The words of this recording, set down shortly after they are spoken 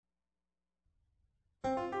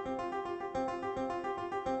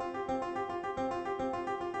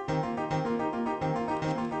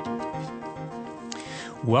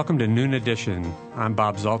Welcome to Noon Edition. I'm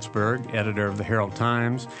Bob Zaltsberg, editor of the Herald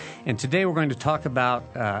Times, and today we're going to talk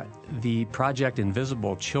about the project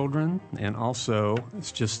Invisible Children, and also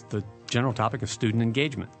it's just the general topic of student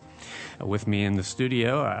engagement. With me in the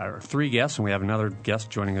studio are three guests, and we have another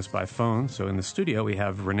guest joining us by phone. So in the studio we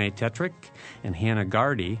have Renee Tetrick and Hannah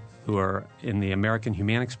Gardy, who are in the American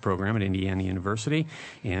Humanics program at Indiana University,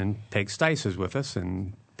 and Peg Stice is with us,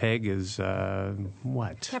 and Peg is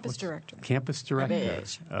what? Campus director. Campus director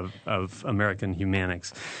of American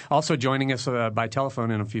Humanics. Also joining us by telephone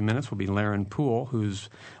in a few minutes will be Laren Poole, who's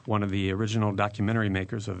one of the original documentary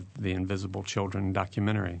makers of the Invisible Children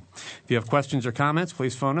documentary. If you have questions or comments,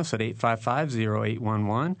 please phone us at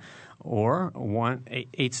 855-0811 or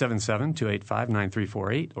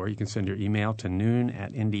 877-285-9348, or you can send your email to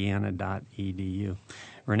noon@indiana.edu.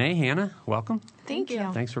 Renee, Hannah, welcome. Thank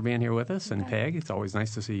you. Thanks for being here with us. And Peg, it's always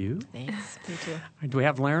nice to see you. Thanks. Me too. Do we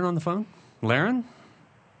have Laren on the phone? Laren?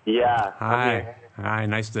 Yeah. Hi. Hi.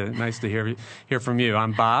 Nice to hear from you.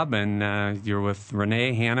 I'm Bob, and you're with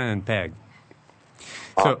Renee, Hannah, and Peg.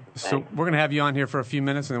 So we're going to have you on here for a few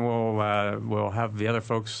minutes, and we'll have the other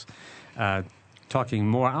folks talking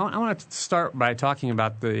more. I want to start by talking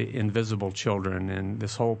about the Invisible Children and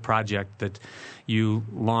this whole project that you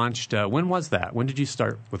launched. When was that? When did you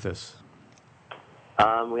start with this?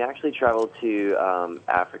 We actually traveled to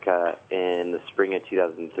Africa in the spring of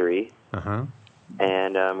 2003. Uh-huh.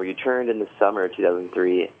 And we returned in the summer of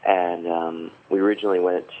 2003, and we originally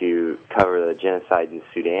went to cover the genocide in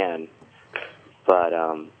Sudan, but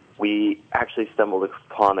we actually stumbled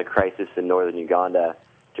upon the crisis in northern Uganda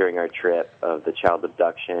during our trip of the child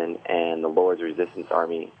abduction and the Lord's Resistance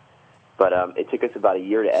Army. But it took us about a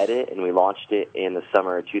year to edit, and we launched it in the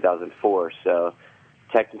summer of 2004, so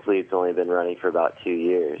technically it's only been running for about 2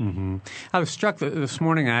 years. Mm-hmm. I was struck this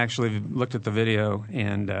morning. I actually looked at the video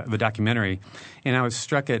and the documentary, and I was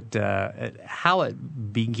struck at how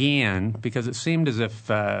it began, because it seemed as if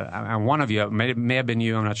one of you, it may have been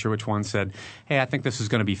you, I'm not sure which one, said, hey, I think this is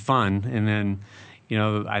going to be fun, and then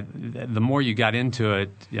the more you got into it,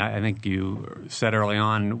 I think you said early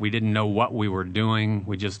on, we didn't know what we were doing.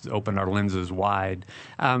 We just opened our lenses wide.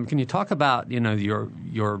 Can you talk about,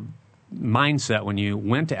 your mindset when you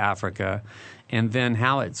went to Africa, and then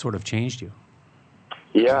how it sort of changed you?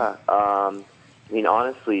 Yeah.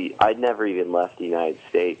 Honestly, I'd never even left the United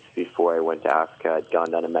States before I went to Africa. I'd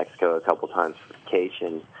gone down to Mexico a couple times for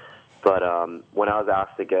vacation. But when I was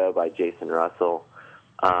asked to go by Jason Russell,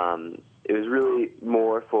 it was really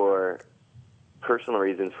more for personal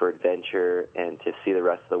reasons, for adventure and to see the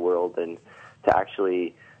rest of the world, and to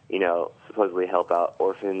actually, supposedly help out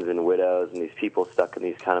orphans and widows and these people stuck in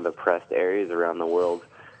these kind of oppressed areas around the world.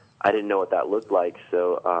 I didn't know what that looked like,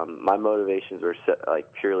 so my motivations were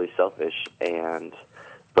purely selfish.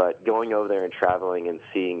 But going over there and traveling and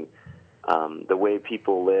seeing the way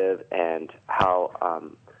people live and how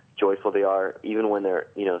joyful they are, even when they're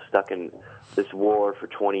stuck in this war for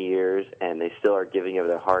 20 years and they still are giving of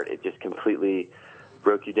their heart, it just completely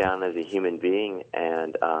broke you down as a human being,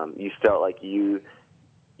 and you felt like you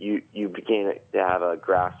began to have a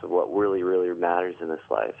grasp of what really, really matters in this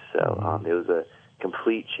life. So it was a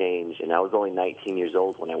complete change, and I was only 19 years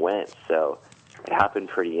old when I went, so it happened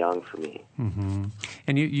pretty young for me. Mm-hmm.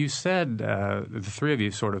 And you said, the three of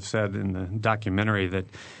you sort of said in the documentary that,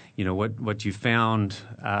 what you found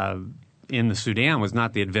in the Sudan was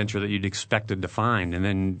not the adventure that you'd expected to find. And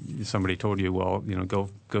then somebody told you, well, go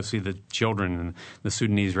see the children in the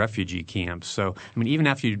Sudanese refugee camps. So, even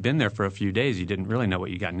after you'd been there for a few days, you didn't really know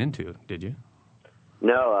what you'd gotten into, did you?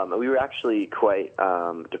 No, we were actually quite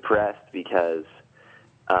depressed because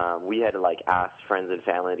we had to ask friends and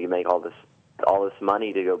family to make all this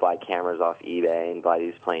money to go buy cameras off eBay and buy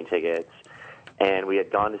these plane tickets. And we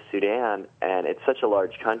had gone to Sudan, and it's such a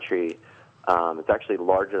large country. It's actually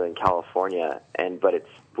larger than California, but it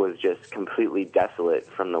was just completely desolate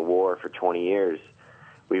from the war for 20 years.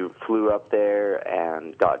 We flew up there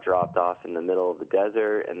and got dropped off in the middle of the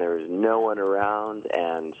desert, and there was no one around,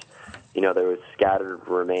 and there was scattered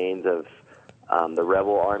remains of the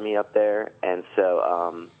rebel army up there, and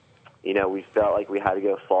so we felt like we had to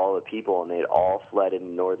go follow the people, and they'd all fled into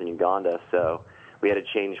northern Uganda, so we had to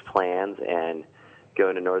change plans and go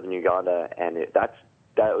into northern Uganda, and that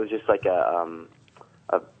was just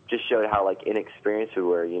just showed how inexperienced we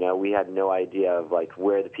were. We had no idea of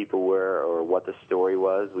where the people were or what the story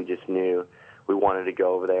was. We just knew we wanted to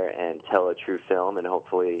go over there and tell a true film, and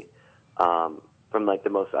hopefully from the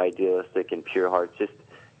most idealistic and pure hearts, just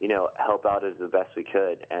help out as the best we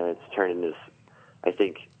could. And it's turned into, I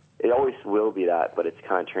think it always will be that, but it's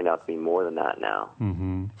kind of turned out to be more than that now.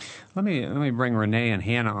 Mm-hmm. Let me bring Renee and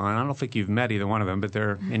Hannah on. I don't think you've met either one of them, but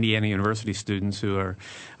they're Indiana University students who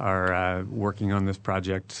are working on this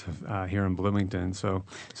project here in Bloomington. So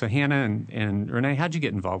Hannah and Renee, how'd you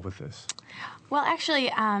get involved with this? Well, actually,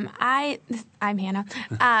 I'm Hannah.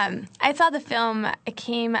 I saw the film. It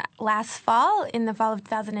came last fall, in the fall of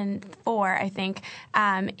 2004, I think.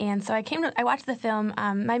 And so I watched the film.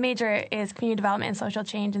 My major is community development and social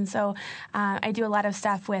change, and so I do a lot of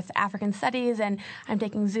stuff with African studies, and I'm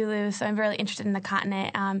taking Zulu, so I'm really interested in the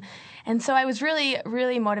continent. And so I was really,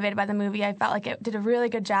 really motivated by the movie. I felt like it did a really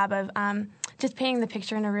good job of just painting the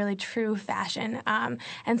picture in a really true fashion.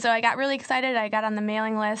 And so I got really excited. I got on the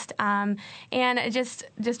mailing list, and I just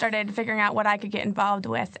started figuring out what I could get involved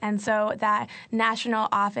with. And so that national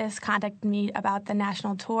office contacted me about the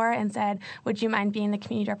national tour and said, "Would you mind being the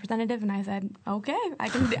community representative?" And I said, "Okay, I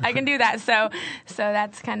can do that." So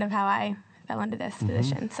that's kind of how I fell into this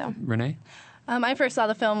position. So Renee? I first saw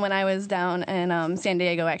the film when I was down in San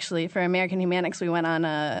Diego, actually, for American Humanics. We went on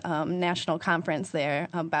a national conference there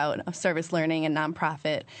about service learning and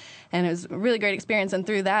nonprofit, and it was a really great experience. And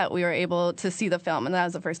through that, we were able to see the film, and that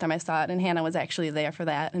was the first time I saw it. And Hannah was actually there for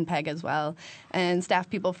that, and Peg as well. And staff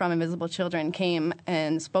people from Invisible Children came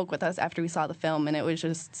and spoke with us after we saw the film, and it was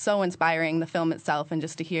just so inspiring, the film itself, and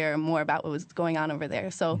just to hear more about what was going on over there.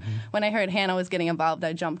 So when I heard Hannah was getting involved,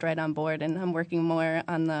 I jumped right on board, and I'm working more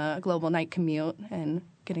on the global night commute and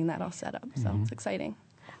getting that all set up. So it's exciting.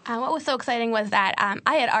 What was so exciting was that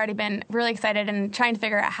I had already been really excited and trying to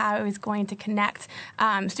figure out how I was going to connect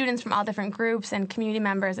students from all different groups and community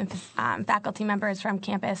members and faculty members from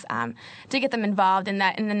campus to get them involved in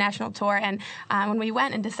the national tour. And when we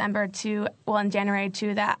went in January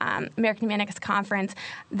to the American Humanics Conference,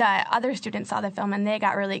 the other students saw the film and they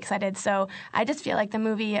got really excited. So I just feel like the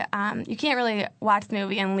movie, you can't really watch the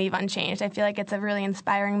movie and leave unchanged. I feel like it's a really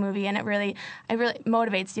inspiring movie, and it really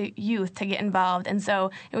motivates youth to get involved. And so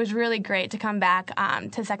it was really great to come back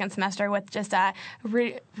to second semester with just a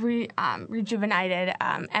rejuvenated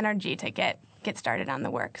energy to get started on the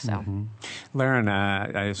work. So, Laren,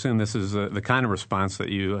 I assume this is the kind of response that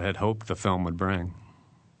you had hoped the film would bring.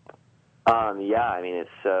 Yeah, I mean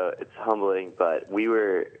it's humbling, but we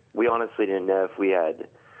honestly didn't know if we had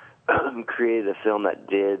created a film that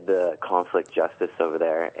did the conflict justice over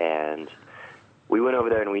there, and we went over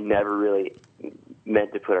there and we never really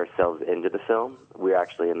meant to put ourselves into the film. We were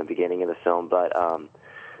actually in the beginning of the film, but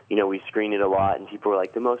we screened it a lot, and people were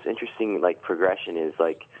like, the most interesting progression is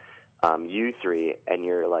you three and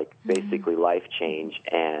your basically life change.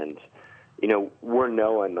 And we're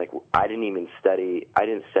known, I didn't study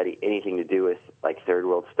anything to do with third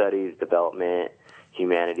world studies, development,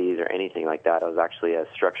 humanities, or anything like that. I was actually a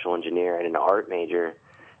structural engineer and an art major,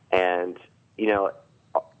 and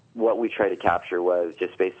what we tried to capture was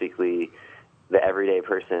just basically the everyday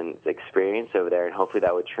person's experience over there, and hopefully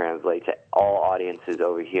that would translate to all audiences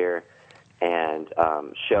over here and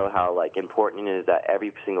show how important it is that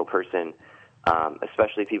every single person,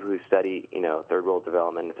 especially people who study third world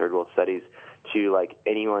development and third world studies, to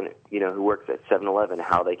anyone who works at 7-Eleven,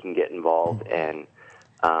 how they can get involved. And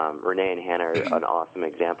Renee and Hannah are an awesome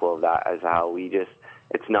example of that, as how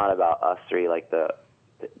it's not about us three,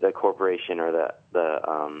 the corporation or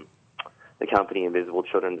the company Invisible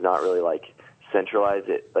Children's not really centralized.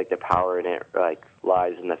 It the power in it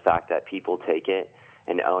lies in the fact that people take it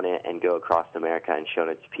and own it and go across America and show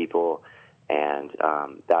it to people, and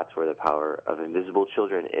that's where the power of Invisible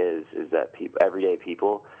Children is that everyday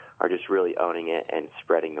people are just really owning it and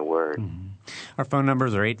spreading the word. Our phone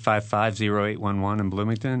numbers are 855-0811 in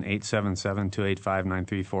Bloomington,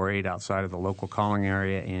 877-285-9348 outside of the local calling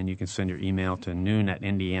area, and you can send your email to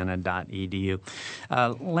noon@indiana.edu.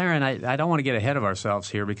 Laren, I don't want to get ahead of ourselves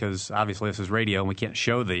here because obviously this is radio and we can't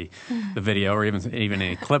show the video or even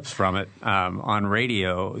any clips from it on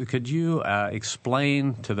radio. Could you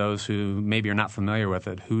explain to those who maybe are not familiar with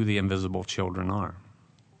it who the Invisible Children are?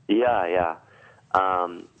 Yeah.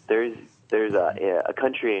 There's a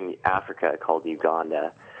country in Africa called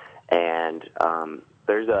Uganda, and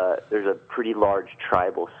there's a pretty large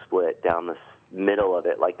tribal split down the middle of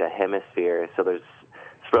it, the hemisphere. So it's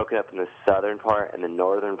broken up in the southern part and the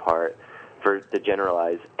northern part, to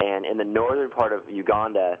generalize. And in the northern part of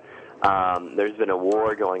Uganda, there's been a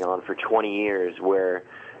war going on for 20 years where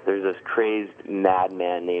there's this crazed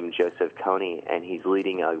madman named Joseph Kony, and he's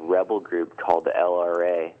leading a rebel group called the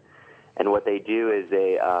LRA. And what they do is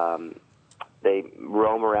they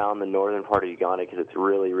roam around the northern part of Uganda because it's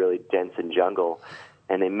really, really dense in jungle,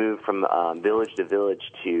 and they move from village to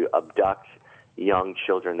village to abduct young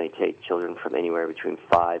children. They take children from anywhere between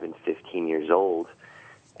 5 and 15 years old,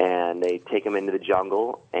 and they take them into the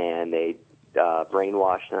jungle, and they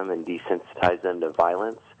brainwash them and desensitize them to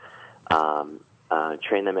violence,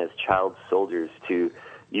 train them as child soldiers to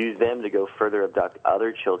use them to go further abduct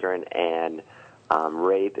other children and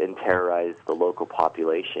rape and terrorize the local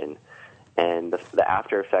population. And the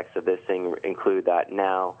after effects of this thing include that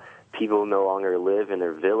now people no longer live in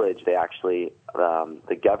their village. They actually,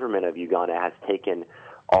 the government of Uganda has taken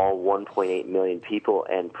all 1.8 million people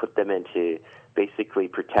and put them into basically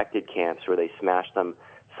protected camps where they smash them,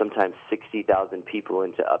 sometimes 60,000 people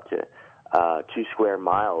into up to 2 square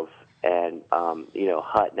miles, and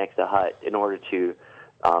hut next to hut, in order to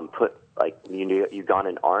put like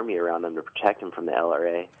Ugandan army around them to protect them from the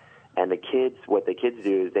LRA. And what the kids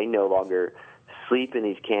do is they no longer sleep in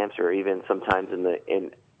these camps, or even sometimes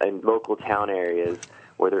in local town areas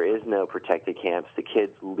where there is no protected camps. The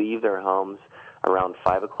kids leave their homes around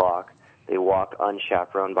 5 o'clock. They walk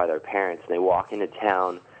unchaperoned by their parents, and they walk into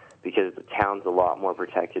town because the town's a lot more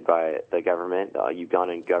protected by the government, the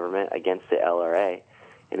Ugandan government, against the LRA.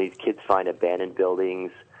 And these kids find abandoned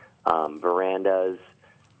buildings, verandas,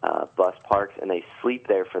 bus parks, and they sleep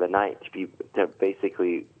there for the night to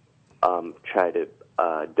basically try to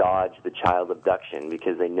dodge the child abduction,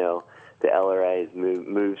 because they know the LRA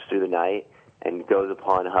moves through the night and goes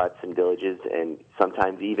upon huts and villages, and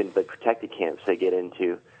sometimes even the protected camps they get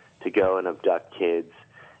into to go and abduct kids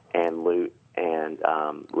and loot and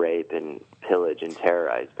rape and pillage and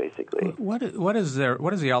terrorize, basically. What is the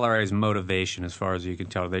LRA's motivation, as far as you can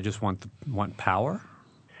tell? They just want power?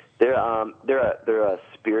 They're a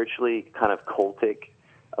spiritually kind of cultic,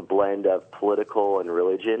 a blend of political and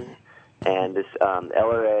religion. And this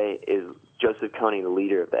LRA is, Joseph Kony, the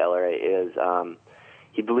leader of the LRA, is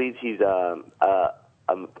he believes he's a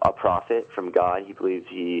prophet from God. He believes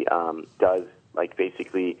he does, like,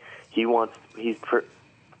 basically he's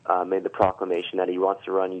made the proclamation that he wants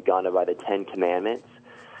to run Uganda by the 10 Commandments.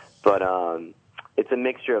 But it's a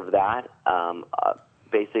mixture of that.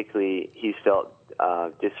 Basically, he's felt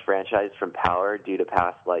disfranchised from power due to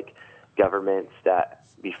past governments that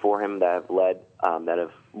before him that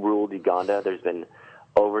have ruled Uganda. There's been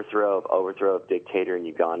overthrow of dictator in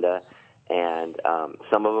Uganda, and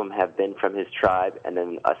some of them have been from his tribe, and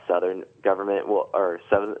then a southern government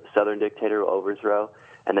southern dictator will overthrow,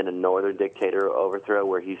 and then a northern dictator will overthrow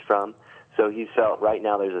where he's from. So he felt right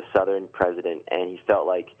now there's a southern president, and he felt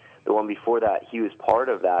like the one before that he was part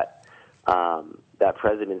of that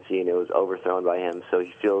presidency, and it was overthrown by him. So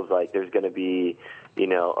he feels like there's going to be,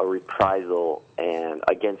 a reprisal and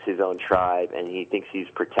against his own tribe, and he thinks he's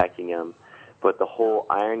protecting them. But the whole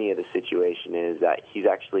irony of the situation is that he's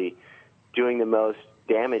actually doing the most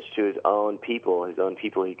damage to his own people. His own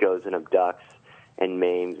people he goes and abducts and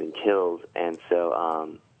maims and kills. And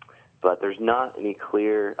so, but there's not any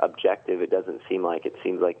clear objective. It doesn't seem like. It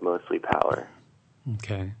seems like mostly power.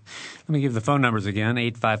 Okay. Let me give the phone numbers again,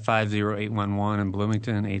 855-0811 in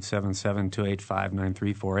Bloomington,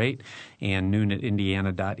 877-285-9348, and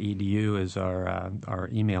noon@indiana.edu is our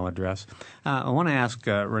email address. I want to ask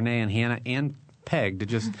Renee and Hannah and Peg to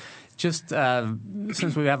just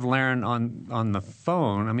since we have Laren on the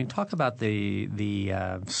phone, I mean, talk about the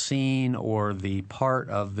scene or the part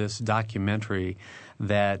of this documentary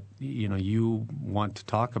that you want to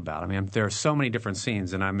talk about. I mean, there are so many different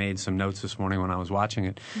scenes, and I made some notes this morning when I was watching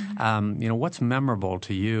it. Mm-hmm. What's memorable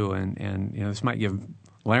to you, and this might give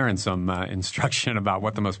Laren some instruction about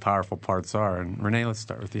what the most powerful parts are. And Renee, let's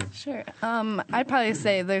start with you. Sure. I'd probably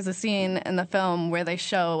say there's a scene in the film where they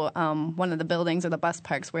show one of the buildings or the bus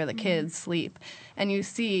parks where the kids sleep, and you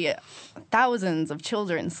see thousands of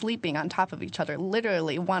children sleeping on top of each other,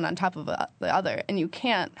 literally one on top of the other, and you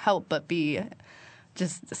can't help but be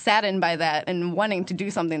just saddened by that and wanting to do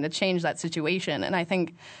something to change that situation. And I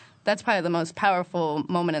think that's probably the most powerful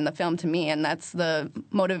moment in the film to me, and that's the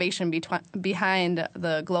motivation behind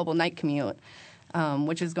the Global Night Commute,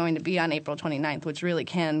 which is going to be on April 29th, which really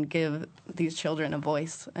can give these children a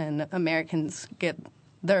voice, and Americans get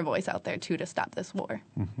their voice out there, too, to stop this war.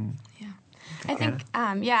 Mm-hmm. Yeah. I think,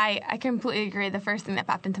 I completely agree. The first thing that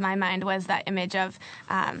popped into my mind was that image of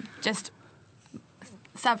just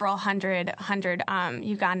several hundred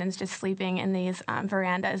Ugandans just sleeping in these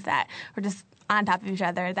verandas that were just on top of each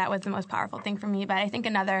other. That was the most powerful thing for me. But I think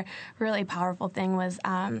another really powerful thing was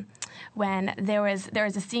when there was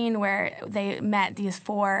a scene where they met these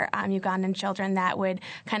 4 Ugandan children that would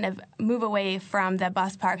kind of move away from the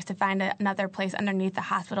bus parks to find another place underneath the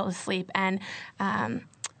hospital to sleep. And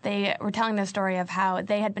they were telling the story of how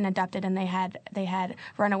they had been adopted and they had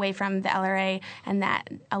run away from the LRA, and that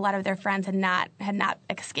a lot of their friends had not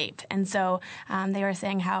escaped. And so they were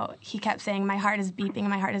saying how he kept saying, "My heart is beeping,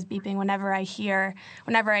 my heart is beeping." Whenever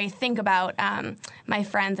I think about my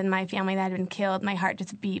friends and my family that had been killed, my heart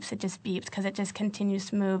just beeps. It just beeps because it just continues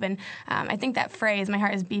to move. And I think that phrase, "My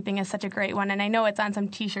heart is beeping," is such a great one. And I know it's on some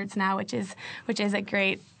T-shirts now, which is a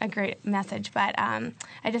great message. But I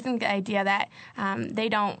just think the idea that they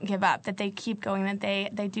don't give up, that they keep going, that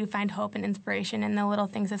they do find hope and inspiration in the little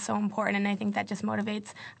things is so important. And I think that just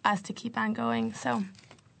motivates us to keep on going. So,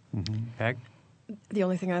 Peg? The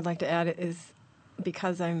only thing I'd like to add is,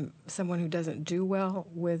 because I'm someone who doesn't do well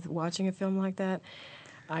with watching a film like that,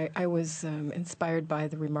 I was inspired by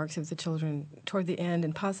the remarks of the children toward the end,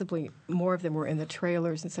 and possibly more of them were in the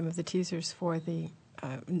trailers and some of the teasers for the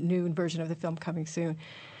new version of the film coming soon,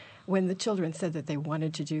 when the children said that they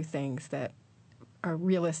wanted to do things that are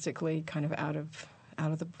realistically kind of out of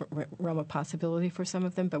the realm of possibility for some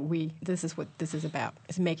of them, but this is what this is about,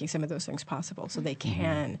 is making some of those things possible so they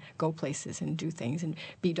can go places and do things and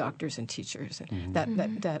be doctors and teachers. And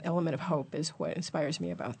that element of hope is what inspires me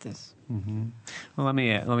about this. Well, let me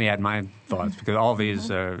add my thoughts, because all these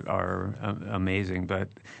are amazing. But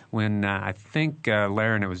when I think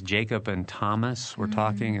Larry, and it was Jacob and Thomas were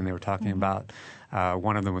talking, and they were talking about,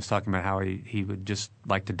 one of them was talking about how he would just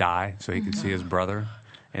like to die so he could see his brother.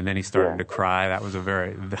 And then he started to cry. That was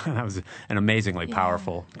an amazingly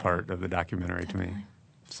powerful part of the documentary to me.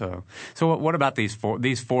 So what about these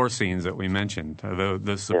four scenes that we mentioned?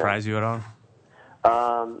 Those surprise you at all?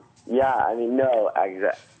 Yeah, I mean, no,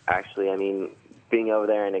 actually, I mean, being over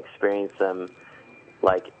there and experiencing them,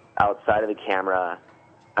 like, outside of the camera,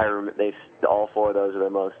 all four of those are the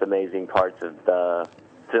most amazing parts of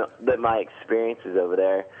my experiences over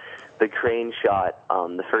there. The crane shot,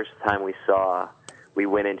 the first time we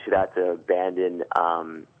went into that abandoned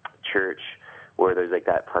church where there's like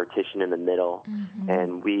that partition in the middle,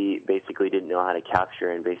 and we basically didn't know how to capture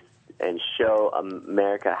and show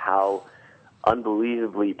America how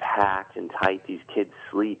unbelievably packed and tight these kids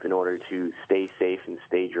sleep in order to stay safe and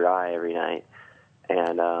stay dry every night.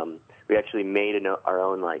 And we actually made our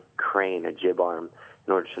own like crane, a jib arm,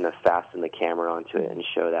 in order to fasten the camera onto it and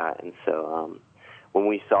show that. And so when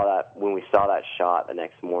we saw that shot the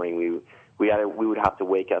next morning, we would have to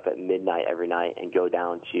wake up at midnight every night and go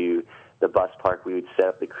down to the bus park. We would set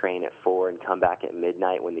up the crane at 4 and come back at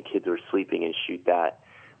midnight when the kids were sleeping and shoot that.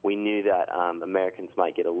 We knew that Americans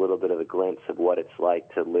might get a little bit of a glimpse of what it's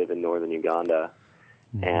like to live in northern Uganda.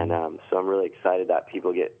 And so I'm really excited that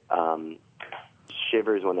people get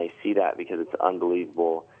shivers when they see that, because it's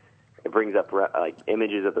unbelievable. It brings up like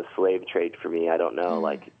images of the slave trade for me. I don't know,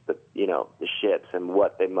 like the ships and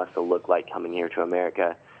what they must have looked like coming here to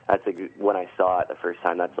America. That's when I saw it the first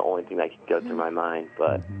time. That's the only thing that could go through my mind.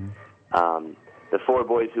 But the four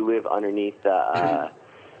boys who live underneath the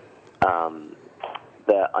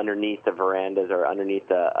verandas or underneath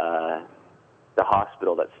the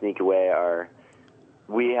hospital that sneak away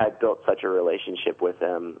we had built such a relationship with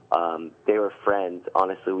them. They were friends.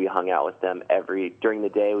 Honestly, we hung out with them during the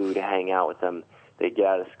day. We would hang out with them. They'd get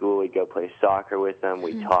out of school. We'd go play soccer with them.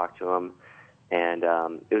 We'd talk to them. And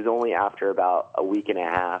it was only after about a week and a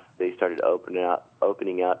half they started opening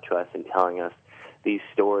up to us and telling us these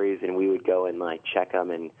stories, and we would go and like check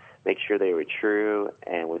them and make sure they were true,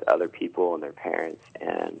 and with other people and their parents.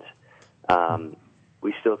 And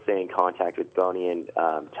we still stay in contact with Bonnie and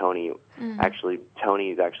Tony. Actually,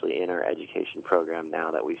 Tony is actually in our education program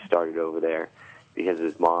now that we started over there, because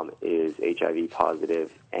his mom is HIV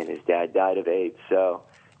positive and his dad died of AIDS. So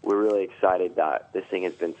we're really excited that this thing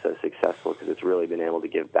has been so successful, because it's really been able to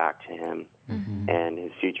give back to him, and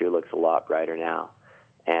his future looks a lot brighter now.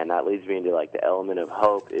 And that leads me into like the element of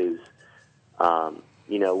hope is,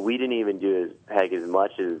 we didn't even do as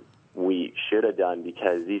much as we should have done,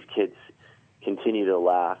 because these kids continue to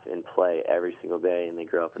laugh and play every single day, and they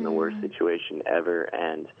grow up in the worst situation ever.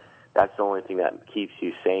 And that's the only thing that keeps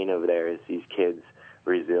you sane over there, is these kids'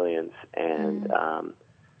 resilience. And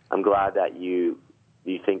I'm glad that you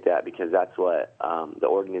think that, because that's what the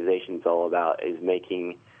organization's all about, is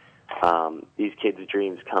making these kids'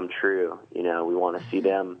 dreams come true. We want to see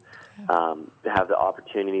them have the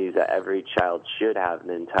opportunities that every child should have in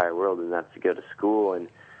the entire world, and that's to go to school. And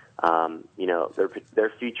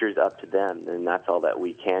their future's up to them, and that's all that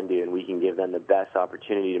we can do, and we can give them the best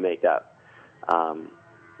opportunity to make that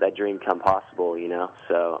dream come possible.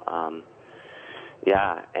 So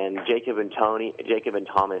and Jacob and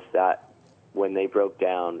Thomas, that when they broke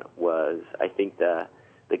down was, I think, the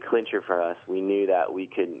the clincher for us. We knew that we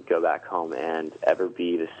couldn't go back home and ever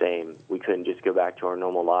be the same. We couldn't just go back to our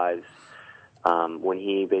normal lives. When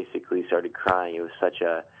he basically started crying, it was such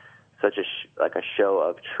a show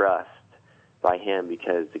of trust by him,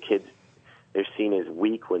 because the kids, they're seen as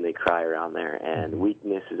weak when they cry around there, and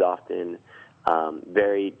weakness is often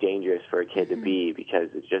very dangerous for a kid to be, because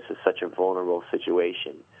it's just such a vulnerable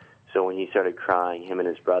situation. So when he started crying, him and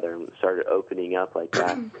his brother started opening up like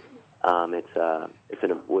that.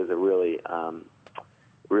 It was a really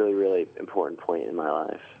important point in my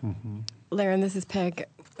life. Mm-hmm. Laren, this is Peg.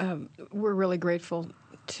 We're really grateful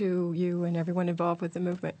to you and everyone involved with the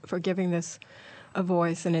movement for giving this a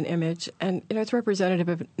voice and an image. And, it's representative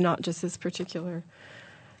of not just this particular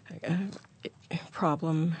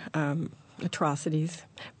problem, atrocities,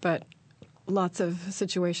 but lots of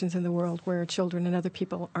situations in the world where children and other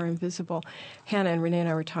people are invisible. Hannah and Renee and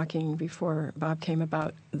I were talking before Bob came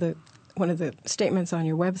about one of the statements on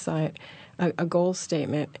your website, a goal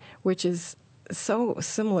statement, which is so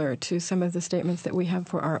similar to some of the statements that we have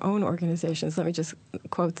for our own organizations. Let me just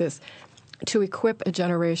quote this: to equip a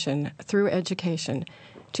generation through education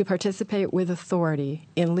to participate with authority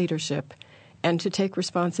in leadership and to take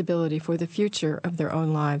responsibility for the future of their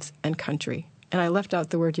own lives and country. And I left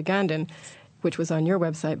out the word Ugandan, which was on your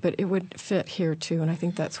website, but it would fit here too, and I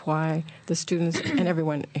think that's why the students and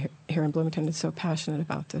everyone here in Bloomington is so passionate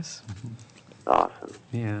about this. Awesome.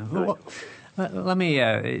 Yeah. Well, let me.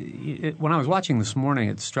 When I was watching this morning,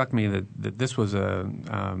 it struck me that this was a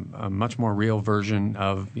much more real version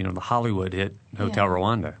of the Hollywood hit Hotel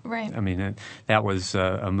Rwanda. Right. I mean, that was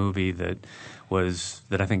a movie that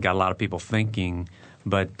I think got a lot of people thinking.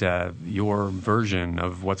 But your version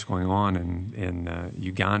of what's going on in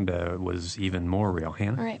Uganda was even more real.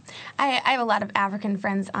 Hannah? Right. I have a lot of African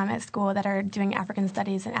friends at school that are doing African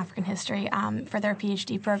studies and African history for their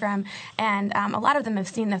PhD program, and a lot of them have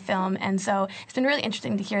seen the film, and so it's been really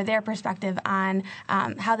interesting to hear their perspective on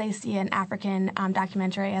how they see an African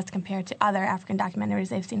documentary as compared to other African documentaries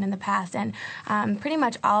they've seen in the past. And pretty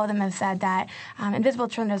much all of them have said that Invisible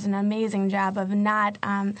Children does an amazing job of not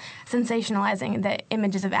sensationalizing the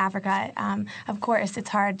images of Africa. Of course, it's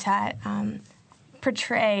hard to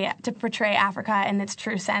portray Africa in its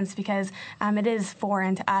true sense, because it is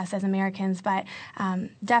foreign to us as Americans. But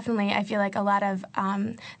definitely, I feel like a lot of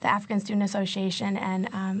the African Student Association and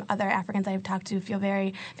other Africans I've talked to feel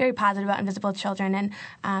very, very positive about Invisible Children,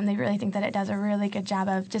 and they really think that it does a really good job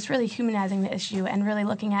of just really humanizing the issue and really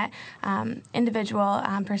looking at individual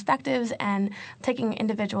perspectives and taking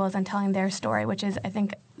individuals and telling their story, which is, I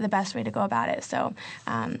think, the best way to go about it. So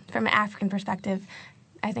from an African perspective,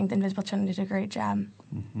 I think the Invisible Children did a great job.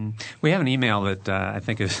 Mm-hmm. We have an email that I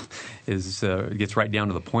think gets right down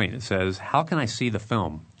to the point. It says, "How can I see the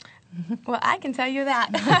film?" Well, I can tell you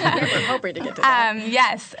that. We're hoping to get to that.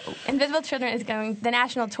 Yes. Invisible Children is going, the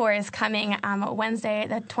national tour is coming Wednesday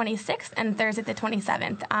the 26th and Thursday the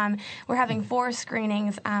 27th. We're having 4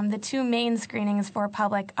 screenings. The 2 main screenings for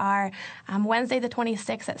public are Wednesday the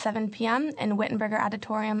 26th at 7 p.m. in Wittenberger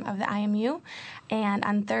Auditorium of the IMU, and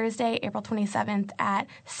on Thursday, April 27th at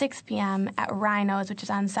 6 p.m. at Rhinos, which is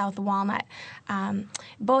on South Walnut.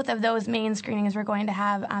 Both of those main screenings, we're going to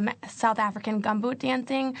have South African gumboot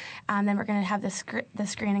dancing. Then we're going to have the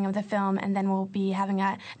screening of the film, and then we'll be having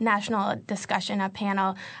a national discussion, a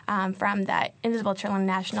panel from the Invisible Children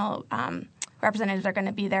National representatives are going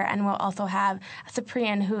to be there, and we'll also have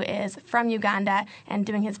Cyprian, who is from Uganda and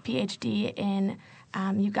doing his PhD in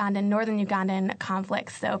northern Ugandan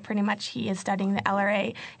conflicts. So pretty much he is studying the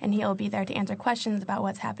LRA, and he'll be there to answer questions about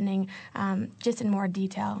what's happening just in more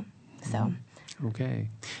detail. So. Okay.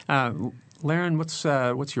 Laren, what's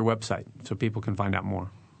your website so people can find out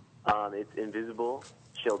more? It's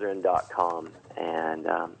invisibleChildren.com, and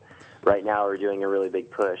right now we're doing a really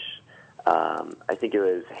big push. I think it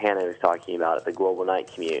was Hannah was talking about it, the Global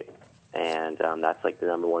Night Commute, and that's like the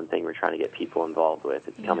number one thing we're trying to get people involved with.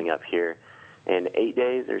 It's coming up here in 8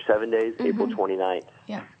 days or 7 days, April 29th.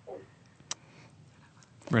 Yeah.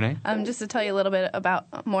 Renee? Just to tell you a little bit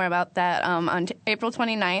more about that, on April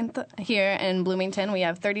 29th here in Bloomington, we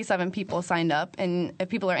have 37 people signed up. And if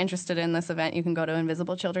people are interested in this event, you can go to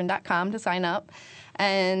InvisibleChildren.com to sign up.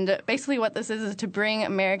 And basically what this is to bring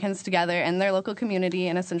Americans together in their local community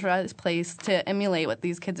in a centralized place to emulate what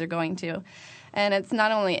these kids are going to. And it's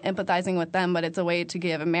not only empathizing with them, but it's a way to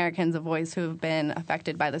give Americans a voice who have been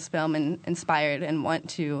affected by this film and inspired and want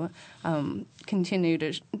to continue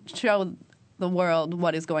to show the world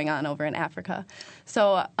what is going on over in Africa.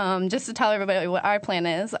 So just to tell everybody what our plan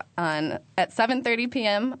is, at 7:30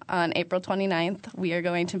 p.m. on April 29th, we are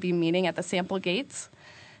going to be meeting at the Sample Gates.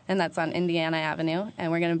 and that's on Indiana Avenue.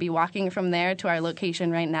 And we're going to be walking from there to our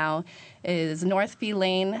location right now is North Fee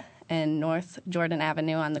Lane and North Jordan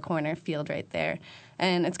Avenue on the corner field right there.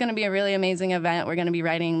 And it's going to be a really amazing event. We're going to be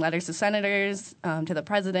writing letters to senators, to the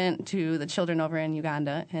president, to the children over in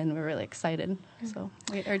Uganda, and we're really excited. So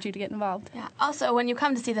we urge you to get involved. Yeah. Also, when you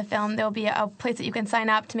come to see the film, there will be a place that you can sign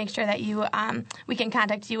up to make sure that you we can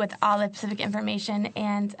contact you with all the specific information.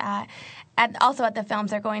 And also at the films,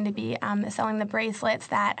 they're going to be selling the bracelets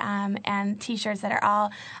that and T-shirts that are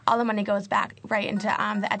all the money goes back right into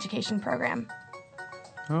the education program.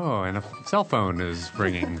 Oh, and a cell phone is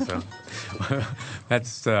ringing, so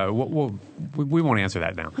that's we won't answer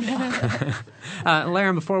that now.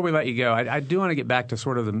 Laren, before we let you go, I do want to get back to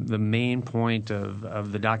sort of the main point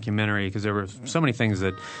of the documentary, because there were so many things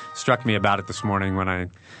that struck me about it this morning when I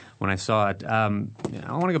saw it. I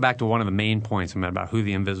want to go back to one of the main points about who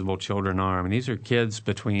the invisible children are. I mean, these are kids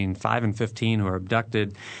between 5 and 15 who are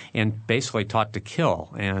abducted and basically taught to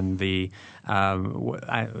kill. And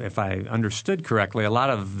if I understood correctly, a lot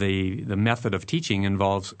of the method of teaching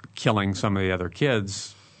involves killing some of the other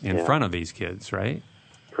kids in front of these kids, right?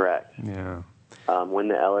 Correct. Yeah. When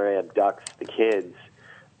the LRA abducts the kids,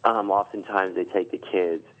 oftentimes they take the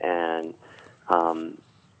kids and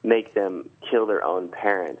make them kill their own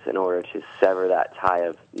parents in order to sever that tie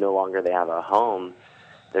of no longer they have a home.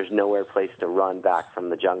 There's nowhere place to run back from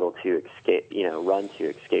the jungle to escape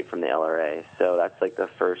from the LRA. So that's like the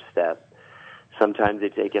first step. Sometimes they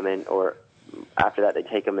take them in, or after that they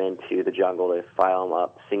take them into the jungle. They file them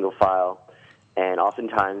up, single file, and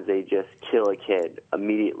oftentimes they just kill a kid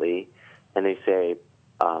immediately, and they say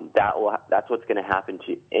that's what's going to happen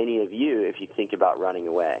to any of you if you think about running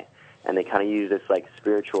away. And they kind of use this like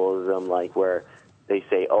spiritualism, like where they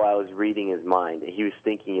say, "Oh, I was reading his mind. He was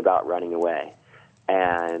thinking about running away."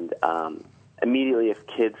 And immediately, if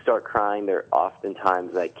kids start crying, they're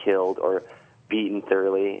oftentimes like killed or beaten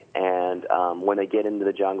thoroughly. And when they get into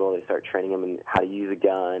the jungle, they start training them in how to use a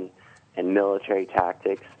gun and military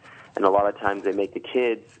tactics. And a lot of times, they make the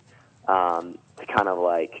kids to kind of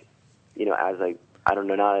like, as like, I don't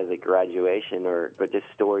know, not as a graduation but just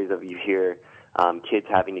stories of you hear. Kids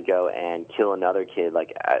having to go and kill another kid,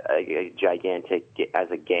 like a gigantic, as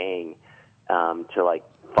a gang, to like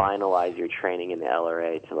finalize your training in the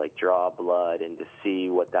LRA, to like draw blood and to see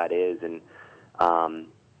what that is, and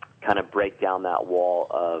kind of break down that wall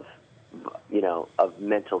of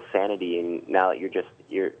mental sanity. And now that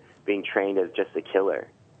you're being trained as just a killer.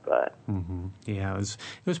 But yeah, it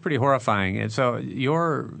was pretty horrifying. And so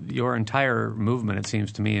your entire movement, it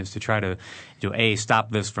seems to me, is to try to A, stop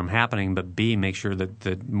this from happening, but B, make sure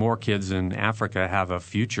that more kids in Africa have a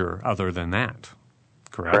future other than that.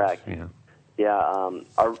 Correct? Correct. Yeah. Yeah.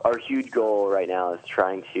 Our huge goal right now is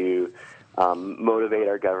trying to motivate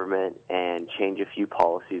our government and change a few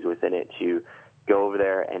policies within it to go over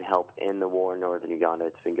there and help end the war in northern Uganda.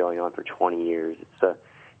 It's been going on for 20 years. It's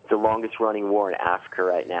the longest-running war in Africa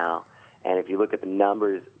right now. And if you look at the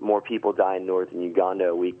numbers, more people die in northern Uganda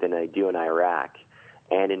a week than they do in Iraq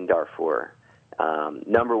and in Darfur.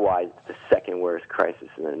 Number-wise, it's the second worst crisis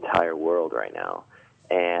in the entire world right now.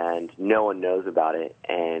 And no one knows about it.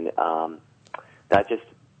 And that just,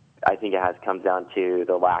 I think comes down to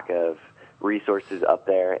the lack of resources up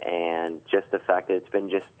there, and just the fact that it's been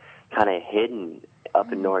just kind of hidden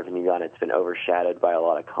up in northern Uganda. It's been overshadowed by a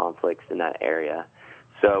lot of conflicts in that area.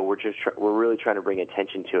 So we're really trying to bring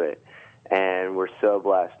attention to it, and we're so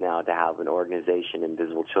blessed now to have an organization,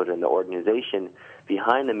 Invisible Children, the organization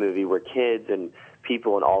behind the movie, where kids and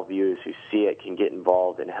people and all viewers who see it can get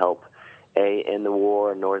involved and help end the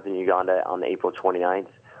war in northern Uganda on April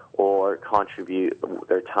 29th, or contribute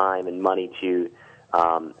their time and money to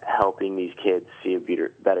helping these kids see a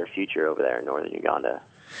better future over there in northern Uganda.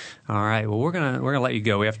 All right. Well, we're gonna let you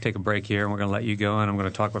go. We have to take a break here, and we're gonna let you go. And I'm going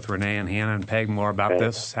to talk with Renee and Hannah and Peg more about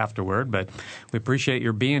this afterward. But we appreciate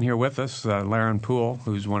your being here with us, Laren Poole,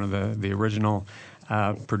 who's one of the original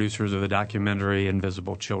producers of the documentary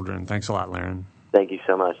Invisible Children. Thanks a lot, Laren. Thanks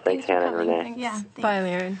so much. Thanks Hannah and Renee. Yeah. Bye,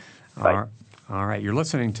 Laren. Bye. All right. You're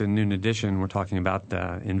listening to Noon Edition. We're talking about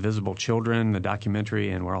Invisible Children, the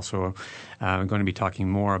documentary, and we're also going to be talking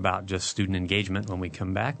more about just student engagement when we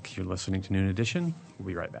come back. You're listening to Noon Edition. We'll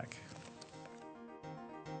be right back.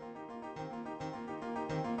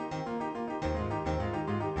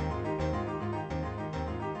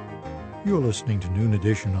 You're listening to Noon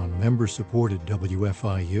Edition on member-supported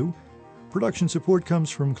WFIU. Production support comes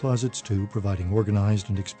from Closets 2, providing organized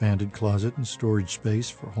and expanded closet and storage space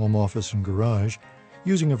for home office and garage,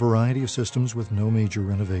 using a variety of systems with no major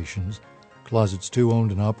renovations. Closets 2,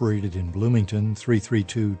 owned and operated in Bloomington,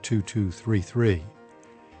 332-2233.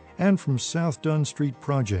 and from South Dunn Street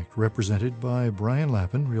Project, represented by Brian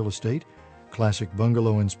Lappin, Real Estate, classic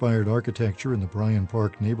bungalow-inspired architecture in the Bryan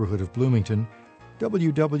Park neighborhood of Bloomington,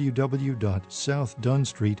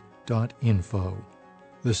 www.southdunstreet.info.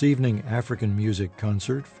 This evening, African music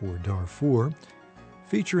concert for Darfur,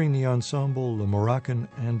 featuring the ensemble Le Moroccan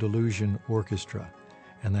Andalusian Orchestra.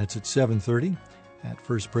 And that's at 7:30 at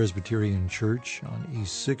First Presbyterian Church on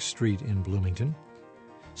East 6th Street in Bloomington.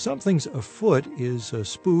 Something's Afoot is a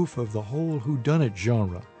spoof of the whole whodunit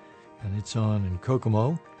genre, and it's on in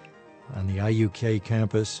Kokomo, on the IUK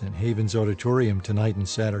campus in Havens Auditorium tonight and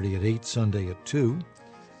Saturday at 8, Sunday at 2.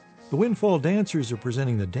 The Windfall Dancers are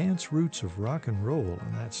presenting the Dance Roots of Rock and Roll,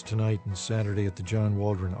 and that's tonight and Saturday at the John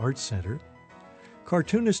Waldron Arts Center.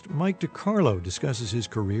 Cartoonist Mike DiCarlo discusses his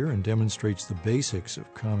career and demonstrates the basics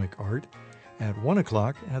of comic art at 1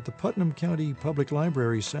 o'clock at the Putnam County Public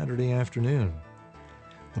Library Saturday afternoon.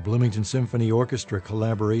 The Bloomington Symphony Orchestra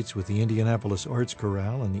collaborates with the Indianapolis Arts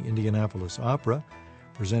Chorale and the Indianapolis Opera,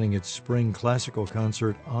 presenting its spring classical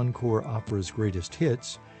concert Encore Opera's Greatest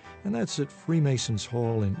Hits, and that's at Freemasons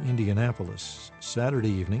Hall in Indianapolis,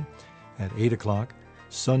 Saturday evening at 8 o'clock.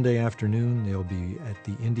 Sunday afternoon, they'll be at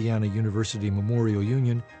the Indiana University Memorial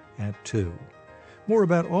Union at 2. More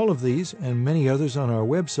about all of these and many others on our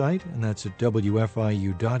website, and that's at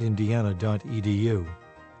wfiu.indiana.edu.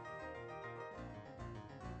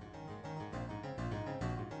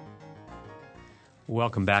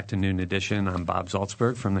 Welcome back to Noon Edition. I'm Bob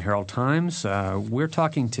Zaltzberg from the Herald Times. We're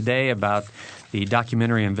talking today about the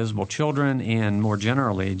documentary Invisible Children and more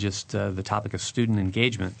generally just the topic of student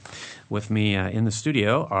engagement. With me in the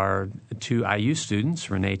studio are two IU students,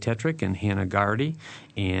 Renee Tetrick and Hannah Gardy,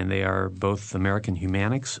 and they are both American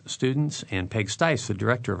Humanics students, and Peg Stice, the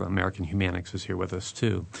director of American Humanics, is here with us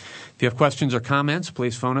too. If you have questions or comments,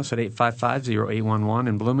 please phone us at 855-0811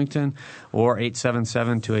 in Bloomington or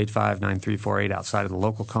 877-285-9348 outside of the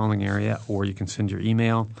local calling area, or you can send your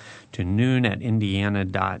email to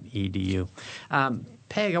noon@indiana.edu.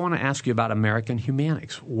 Peg, I want to ask you about American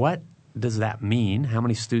Humanics. What does that mean? How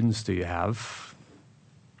many students do you have?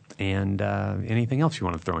 And anything else you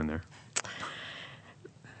want to throw in there?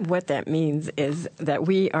 What that means is that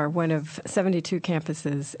we are one of 72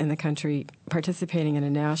 campuses in the country participating in a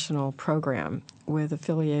national program with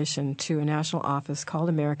affiliation to a national office called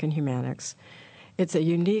American Humanics. It's a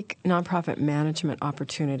unique nonprofit management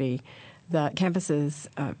opportunity that campuses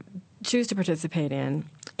choose to participate in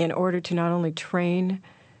order to not only train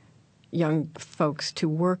young folks to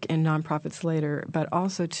work in nonprofits later, but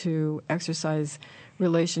also to exercise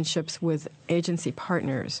relationships with agency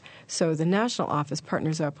partners. So the national office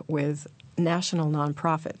partners up with national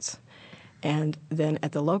nonprofits. And then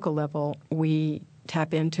at the local level, we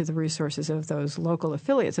tap into the resources of those local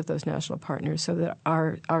affiliates of those national partners so that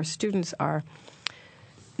our students are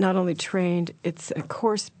not only trained, it's a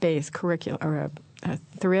course-based curriculum or a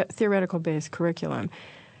theoretical-based curriculum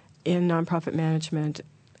in nonprofit management,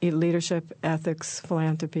 leadership, ethics,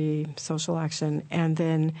 philanthropy, social action, and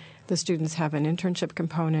then the students have an internship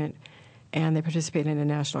component and they participate in a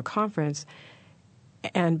national conference.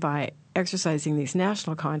 And by exercising these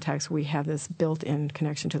national contacts, we have this built-in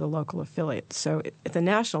connection to the local affiliate. So at the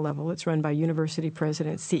national level, it's run by university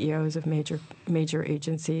presidents, CEOs of major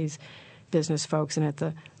agencies, business folks, and at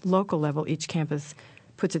the local level, each campus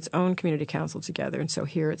puts its own community council together. And so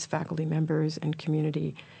here it's faculty members and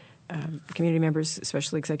community members,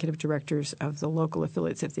 especially executive directors of the local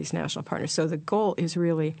affiliates of these national partners. So the goal is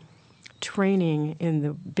really training in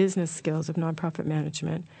the business skills of nonprofit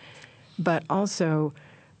management, but also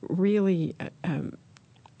really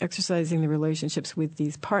exercising the relationships with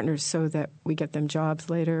these partners so that we get them jobs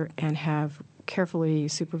later and have carefully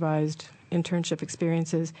supervised internship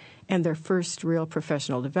experiences and their first real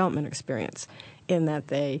professional development experience in that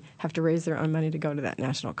they have to raise their own money to go to that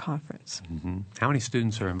national conference. Mm-hmm. How many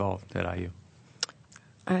students are involved at IU?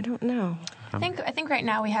 I don't know. I think right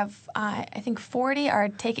now we have 40 are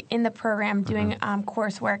in the program doing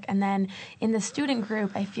coursework, and then in the student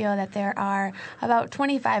group, I feel that there are about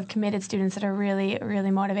 25 committed students that are really,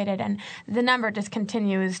 really motivated, and the number just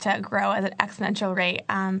continues to grow at an exponential rate.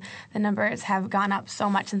 The numbers have gone up so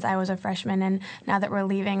much since I was a freshman, and now that we're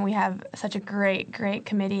leaving, we have such a great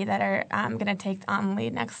committee that are going to take on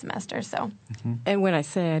lead next semester. So, and when I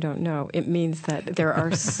say I don't know, it means that there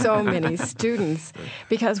are so many students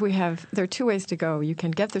because there are two ways to go. You can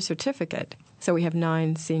get the certificate. So we have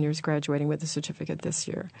 9 seniors graduating with a certificate this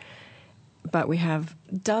year. But we have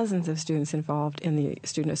dozens of students involved in the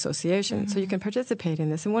student association. So you can participate in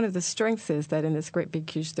this. And one of the strengths is that in this great big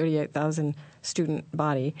huge 38,000 student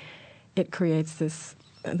body, it creates this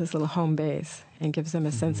little home base. and gives them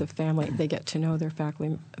a sense of family. They get to know their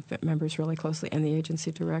faculty members really closely and the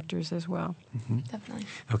agency directors as well. Definitely.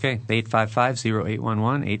 Okay,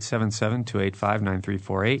 855-0811,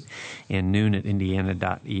 877-285-9348, and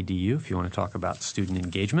noon@indiana.edu if you want to talk about student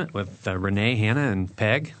engagement with Renee, Hannah, and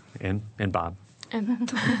Peg, and Bob.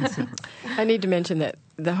 I need to mention that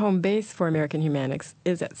the home base for American Humanics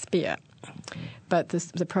is at SPIA, but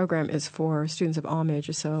the program is for students of all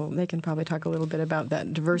majors, so they can probably talk a little bit about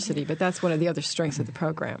that diversity, but that's one of the other strengths of the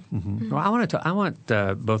program. Well, I want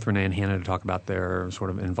both Renee and Hannah to talk about their sort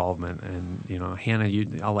of involvement. And, Hannah,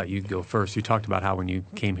 I'll let you go first. You talked about how when you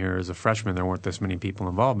came here as a freshman, there weren't this many people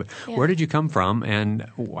involved. But where did you come from, and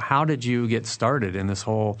how did you get started in this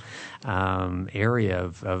whole area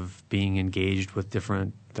of being engaged with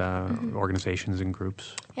different organizations and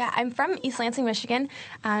groups? Yeah, I'm from East Lansing, Michigan,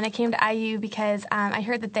 and I came to IU because I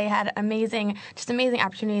heard that they had amazing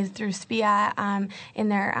opportunities through SPIA in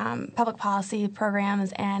their public policy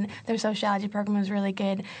programs, and their sociology program was really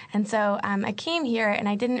good. And so I came here, and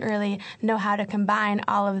I didn't really know how to combine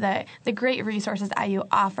all of the great resources IU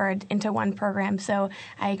offered into one program. So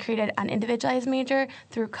I created an individualized major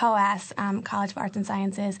through COAS, College of Arts and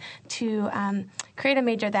Sciences, to create a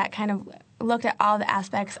major that kind of looked at all the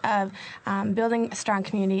aspects of building strong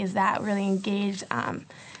communities that really engaged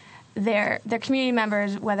their community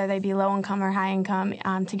members, whether they be low income or high income,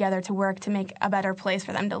 together to work to make a better place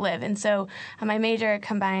for them to live. And so my major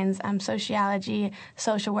combines sociology,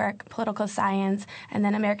 social work, political science, and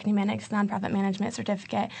then American Humanics Nonprofit Management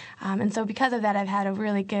Certificate. And so because of that, I've had a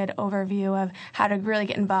really good overview of how to really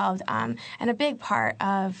get involved. And a big part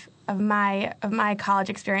of my college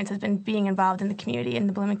experience has been being involved in the community, in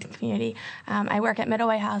the Bloomington community. I work at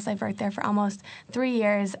Middleway House. I've worked there for almost 3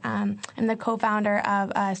 years. I'm the co-founder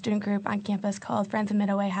of a student group on campus called Friends of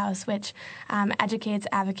Middleway House, which educates,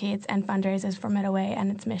 advocates, and fundraises for Middleway and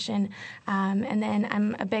its mission. And then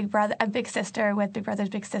I'm a big sister with Big Brothers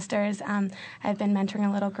Big Sisters. I've been mentoring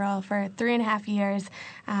a little girl for 3.5 years.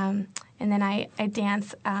 And then I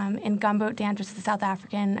dance in gumboot dance, which is a South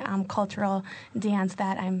African cultural dance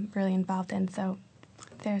that I'm really involved in. So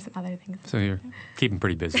there's some other things. So you're keeping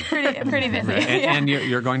pretty busy. pretty busy. Right. And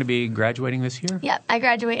you're going to be graduating this year? Yep, I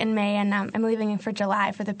graduate in May, and I'm leaving for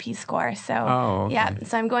July for the Peace Corps. So, okay. Yeah,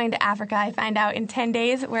 so I'm going to Africa. I find out in 10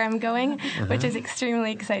 days where I'm going, which is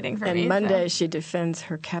extremely exciting for me. And Monday she defends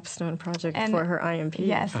her capstone project for her IMP.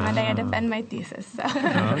 Yes, Monday I defend my thesis. So.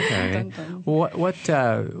 Okay. What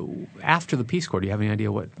after the Peace Corps, do you have any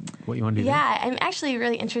idea what you want to do? Yeah, I'm actually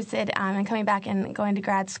really interested in coming back and going to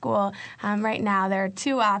grad school. Right now there are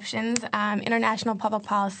two options, international public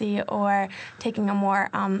policy or taking a more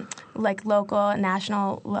local,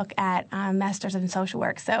 national look at Masters in Social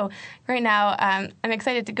Work. So right now I'm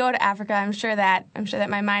excited to go to Africa. I'm sure that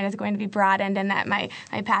my mind is going to be broadened and that my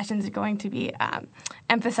passions are going to be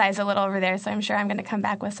emphasized a little over there. So I'm sure I'm going to come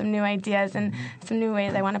back with some new ideas and some new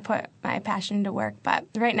ways I want to put my passion to work. But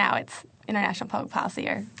right now it's international public policy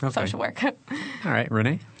or social work. All right,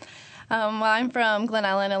 Renee? Well, I'm from Glen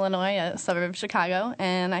Ellen, Illinois, a suburb of Chicago,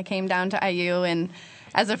 and I came down to IU, and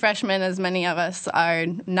as a freshman, as many of us are,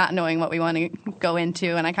 not knowing what we want to go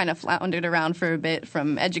into, and I kind of floundered around for a bit,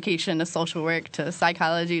 from education to social work to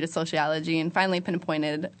psychology to sociology, and finally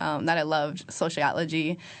pinpointed that I loved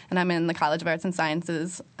sociology, and I'm in the College of Arts and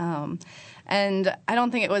Sciences. And I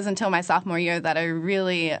don't think it was until my sophomore year that I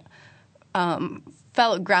really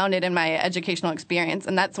felt grounded in my educational experience,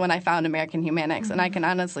 and that's when I found American Humanics. And I can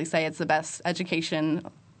honestly say it's the best education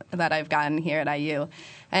that I've gotten here at IU.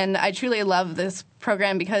 And I truly love this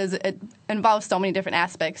program because it involves so many different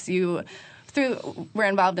aspects. We're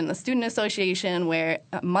involved in the Student Association, where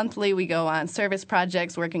monthly we go on service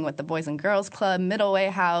projects working with the Boys and Girls Club, Middleway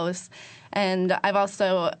House, and I've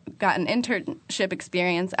also gotten internship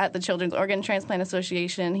experience at the Children's Organ Transplant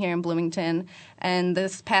Association here in Bloomington. And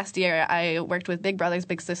this past year, I worked with Big Brothers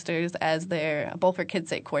Big Sisters as their Bowl for Kids'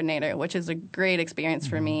 Sake coordinator, which is a great experience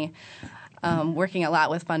for me. Working a lot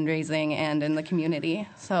with fundraising and in the community.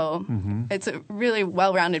 So it's a really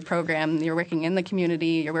well-rounded program. You're working in the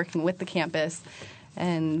community, you're working with the campus,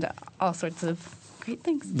 and all sorts of great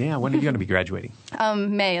things. Yeah, when are you going to be graduating?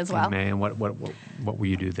 May as well. In May, and what will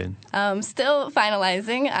you do then? Still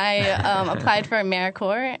finalizing. I applied for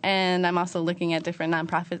AmeriCorps, and I'm also looking at different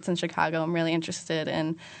nonprofits in Chicago. I'm really interested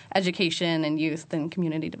in education and youth and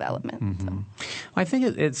community development. So. Well, I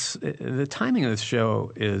think it's the timing of this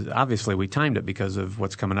show is, obviously we timed it because of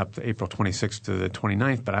what's coming up April 26th to the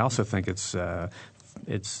 29th, but I also think it's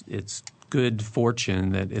good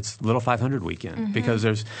fortune that it's Little 500 weekend because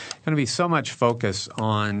there's going to be so much focus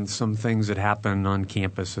on some things that happen on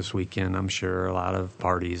campus this weekend. I'm sure a lot of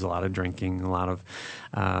parties, a lot of drinking, a lot of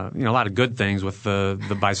a lot of good things with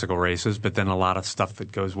the bicycle races, but then a lot of stuff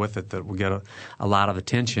that goes with it that will get a lot of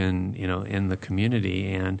attention, in the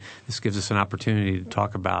community. And this gives us an opportunity to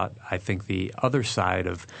talk about, I think, the other side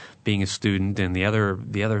of being a student and the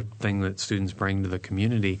other thing that students bring to the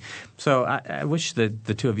community. So I wish that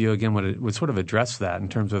the two of you again would sort of address that in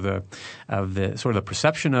terms of the sort of the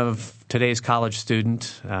perception of today's college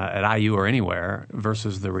student at IU or anywhere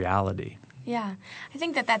versus the reality. Yeah, I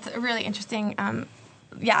think that's a really interesting.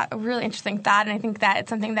 A really interesting thought, and I think that it's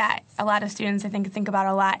something that a lot of students, I think about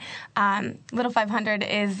a lot. Little 500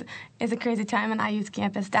 is a crazy time on IU's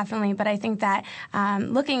campus, definitely, but I think that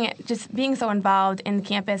looking at just being so involved in the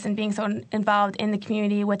campus and being so involved in the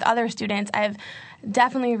community with other students, I've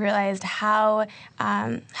definitely realized how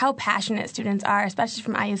passionate students are, especially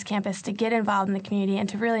from IU's campus, to get involved in the community and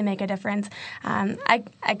to really make a difference.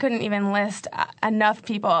 I couldn't even list enough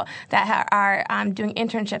people that are doing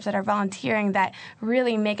internships, that are volunteering, that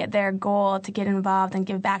really make it their goal to get involved and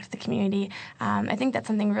give back to the community. I think that's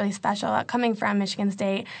something really special. Coming from Michigan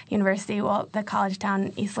State University, the college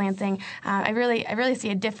town, East Lansing, I really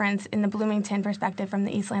see a difference in the Bloomington perspective from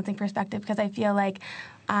the East Lansing perspective, because I feel like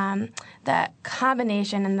the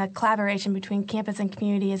combination and the collaboration between campus and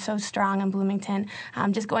community is so strong in Bloomington.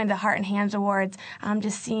 Just going to the Heart and Hands Awards,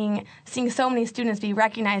 just seeing so many students be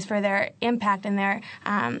recognized for their impact and their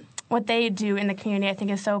what they do in the community, I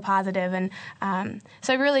think, is so positive. And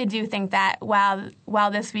so I really do think that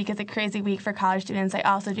while this week is a crazy week for college students, I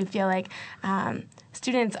also do feel like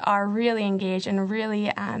students are really engaged and really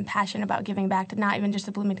passionate about giving back to not even just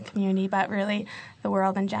the Bloomington community, but really the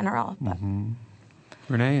world in general.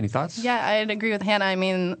 Renee, any thoughts? Yeah, I'd agree with Hannah. I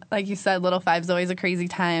mean, like you said, Little Five's always a crazy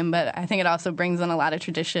time, but I think it also brings in a lot of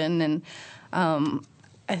tradition. And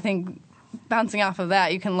I think bouncing off of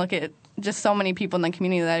that, you can look at just so many people in the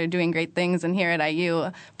community that are doing great things. And here at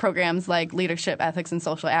IU, programs like Leadership, Ethics, and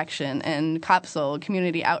Social Action, and COPSOL,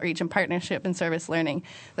 Community Outreach and Partnership and Service Learning.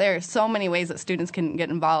 There are so many ways that students can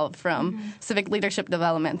get involved, from civic leadership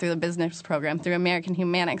development through the business program, through American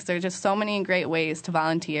Humanics. There are just so many great ways to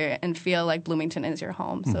volunteer and feel like Bloomington is your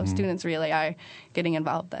home. So students really are getting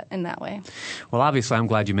involved in that way. Well, obviously, I'm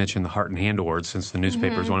glad you mentioned the Heart and Hand Awards, since the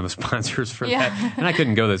newspaper is one of the sponsors for that. And I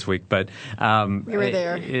couldn't go this week, but you were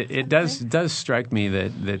there. It does strike me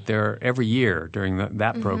that there every year during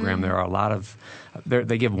that program there are a lot of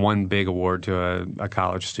they give one big award to a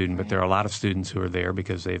college student, but there are a lot of students who are there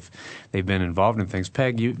because they've been involved in things.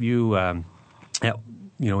 Peg, you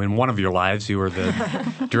in one of your lives, you were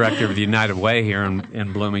the director of the United Way here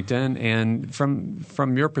in Bloomington, and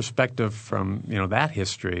from your perspective, from that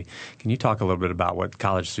history, can you talk a little bit about what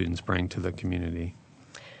college students bring to the community?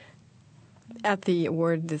 At the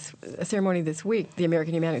award ceremony this week, the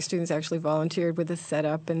American Humanics students actually volunteered with the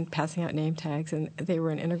setup and passing out name tags, and they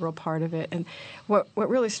were an integral part of it. And what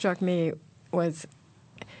really struck me was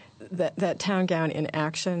that town gown in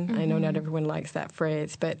action. I know not everyone likes that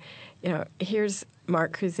phrase, but here's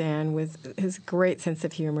Mark Cruzan with his great sense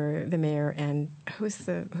of humor, the mayor, and who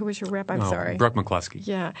was your rep? I'm sorry. Brooke McCluskey.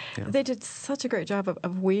 Yeah. They did such a great job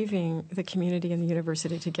of weaving the community and the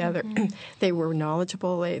university together. They were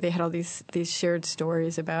knowledgeable. They had all these shared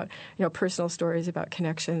stories about, personal stories about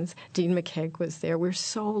connections. Dean McKeag was there. We're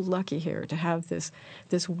so lucky here to have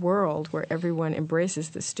this world where everyone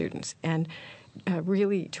embraces the students and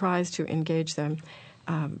really tries to engage them.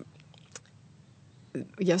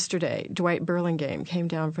 Yesterday, Dwight Burlingame came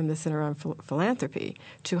down from the Center on Philanthropy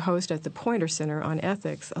to host at the Poynter Center on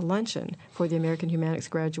Ethics a luncheon for the American Humanics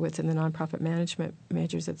graduates and the nonprofit management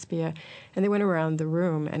majors at SPIA. And they went around the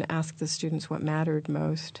room and asked the students what mattered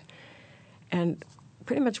most. And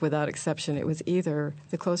pretty much without exception, it was either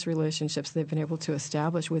the close relationships they've been able to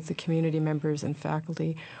establish with the community members and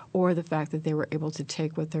faculty, or the fact that they were able to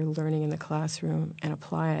take what they're learning in the classroom and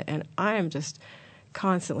apply it. And I am just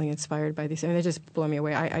constantly inspired by these. I mean, they just blow me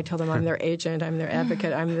away. I tell them I'm their agent, I'm their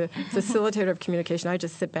advocate, I'm the facilitator of communication. I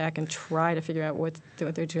just sit back and try to figure out what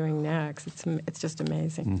they're doing next. It's just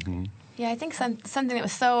amazing. Yeah, I think something that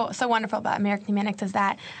was so wonderful about American Humanics is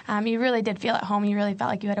that you really did feel at home. You really felt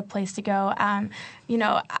like you had a place to go. I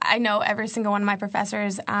know every single one of my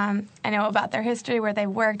professors. I know about their history, where they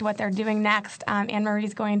worked, what they're doing next. Anne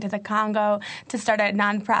Marie's going to the Congo to start a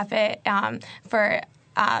nonprofit for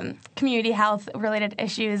community health related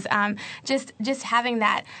issues. Just having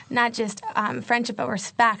that, not just friendship but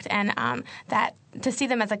respect, and that to see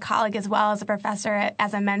them as a colleague as well as a professor,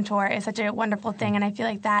 as a mentor, is such a wonderful thing. And I feel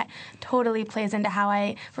like that totally plays into how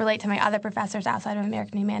I relate to my other professors outside of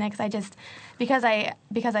American Humanics. Because I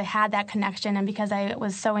had that connection, and because I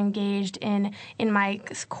was so engaged in my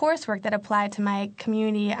coursework that applied to my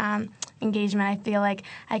community engagement, I feel like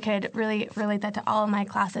I could really relate that to all of my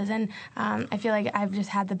classes. And I feel like I've just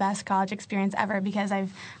had the best college experience ever because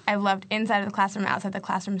I've loved inside of the classroom, outside the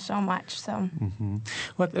classroom so much. So,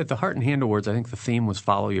 Well, at the Heart and Hand Awards, I think the theme was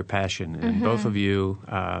 "Follow Your Passion," and both of you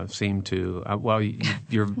seem to.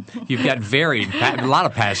 You've got a lot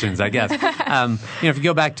of passions, I guess. If you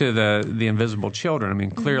go back to the Invisible Children, I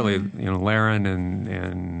mean, clearly, Laren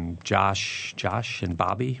and Josh and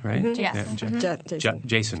Bobby, right? Yes.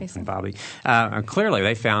 Jason and Bobby. Clearly,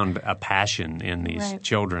 they found a passion in these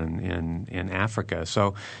children in Africa.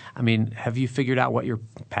 So, I mean, have you figured out what your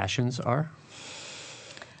passions are?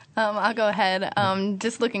 I'll go ahead.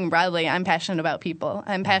 Just looking broadly, I'm passionate about people.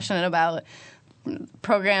 I'm passionate about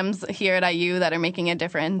programs here at IU that are making a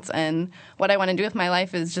difference. And what I want to do with my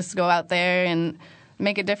life is just go out there and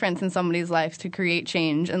make a difference in somebody's life to create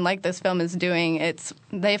change. And like this film is doing,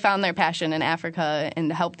 they found their passion in Africa and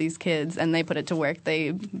to help these kids, and they put it to work. They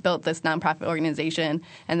built this nonprofit organization,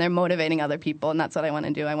 and they're motivating other people, and that's what I want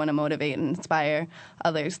to do. I want to motivate and inspire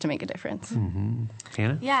others to make a difference.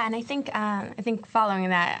 Hannah? Yeah, and I think following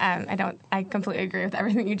that, I completely agree with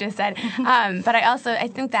everything you just said. But I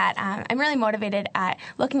think that I'm really motivated at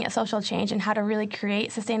looking at social change and how to really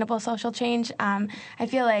create sustainable social change. I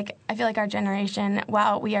feel like our generation,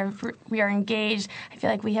 while we are engaged, I feel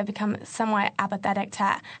like we have become somewhat apathetic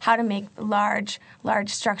to how to make large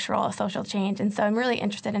structural social change. And so I'm really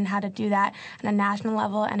interested in how to do that on a national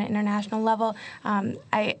level and an international level.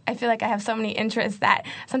 I feel like I have so many interests that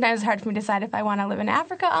sometimes it's hard for me to decide if I want to live in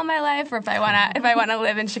Africa all my life or if I want to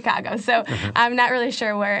live in Chicago. So I'm not really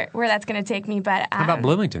sure where that's going to take me. But how about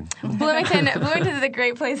Bloomington? Bloomington is a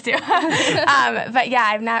great place too. But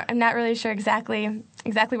yeah, I'm not really sure exactly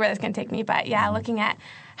where that's going to take me. But yeah, looking at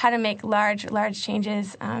how to make large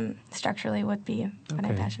changes structurally would be what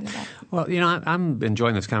I'm passionate about. Well, I'm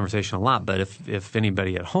enjoying this conversation a lot, but if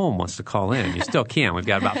anybody at home wants to call in, you still can. We've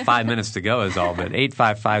got about 5 minutes to go is all, but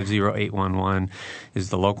 855-0811 is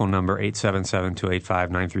the local number.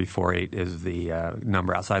 877-285-9348 is the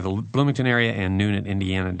number outside the Bloomington area, and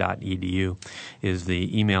noon@indiana.edu is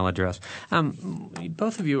the email address.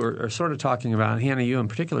 Both of you are sort of talking about, Hannah, you in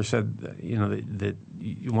particular said that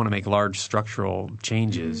you want to make large structural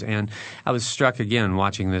changes. And I was struck again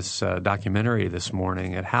watching this documentary this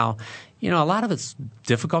morning at how, a lot of it's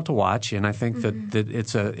difficult to watch, and I think that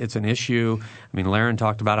it's an issue. I mean, Laren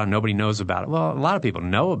talked about how nobody knows about it. Well, a lot of people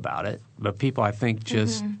know about it, but people, I think,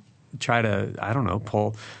 just try to,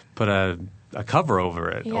 put a cover over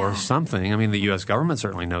it or something. I mean, the U.S. government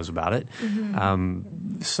certainly knows about it.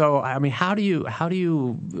 So, I mean, how do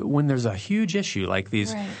you when there's a huge issue like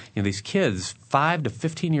these, these kids 5 to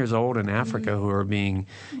 15 years old in Africa who are being,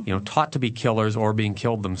 taught to be killers or being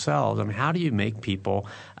killed themselves? I mean, how do you make people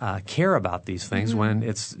care about these things when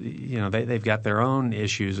it's, they've got their own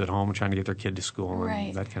issues at home trying to get their kid to school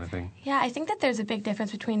and that kind of thing? Yeah, I think that there's a big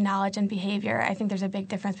difference between knowledge and behavior. I think there's a big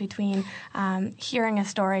difference between hearing a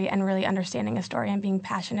story and really understanding a story and being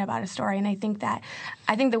passionate about a story. And I think the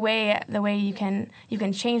way you can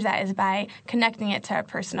change that is by connecting it to a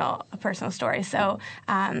personal story. So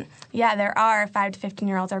there are 5 to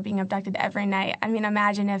 15-year-olds are being abducted every night. I mean,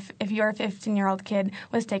 imagine if your 15-year-old kid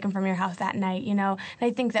was taken from your house that night. And I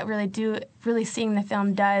think that really seeing the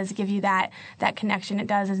film does give you that connection. It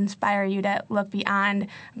does inspire you to look beyond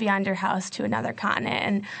your house to another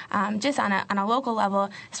continent. And just on a local level,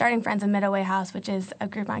 starting Friends of Middleway House, which is a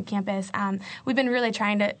group on campus, we've been really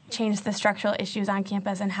trying to change the structural issues on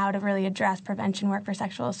campus and how to really address prevention work for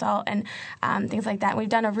sexual assault and things like that. And we've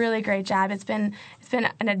done a really great job. It's been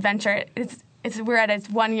an adventure. We're at its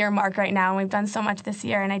 1-year mark right now, and we've done so much this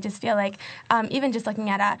year. And I just feel like even just looking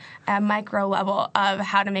at a micro level of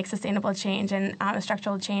how to make sustainable change and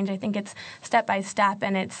structural change, I think it's step by step,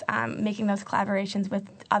 and it's making those collaborations with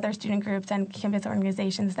other student groups and campus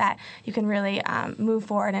organizations that you can really move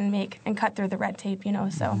forward and cut through the red tape.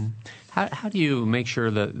 So. How do you make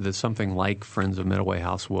sure that something like Friends of Middleway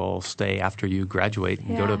House will stay after you graduate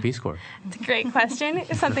and go to a Peace Corps? It's a great question.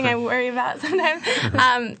 It's something I worry about sometimes.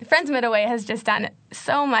 Friends of Middleway has just done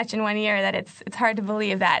so much in 1 year that it's hard to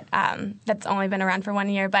believe that that's only been around for 1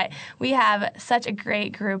 year. But we have such a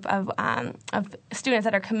great group of students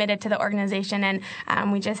that are committed to the organization,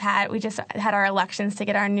 and we just had our elections to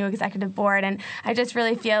get our new executive board, and I just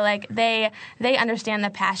really feel like they understand the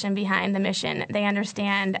passion behind the mission. They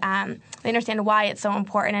understand why it's so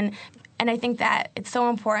important, and I think that it's so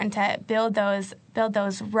important to build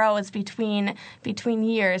those roads between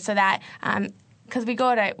years so that. Because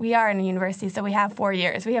we are in a university, so we have 4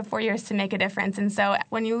 years. We have 4 years to make a difference, and so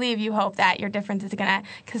when you leave, you hope that your difference is going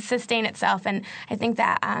to sustain itself. And I think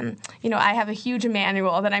that I have a huge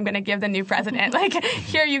manual that I'm going to give the new president. Like,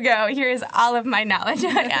 here you go. Here's all of my knowledge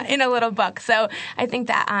in a little book. So I think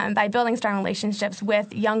that by building strong relationships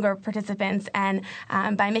with younger participants and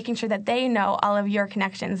by making sure that they know all of your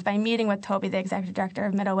connections, by meeting with Toby, the executive director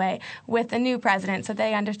of Middle Way, with the new president, so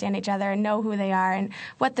they understand each other and know who they are and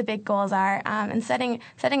what the big goals are, and setting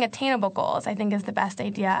attainable goals, I think, is the best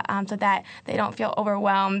idea, so that they don't feel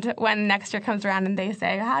overwhelmed when next year comes around and they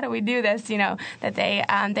say, "How do we do this?" That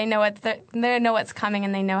they know what's coming,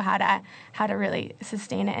 and they know how to really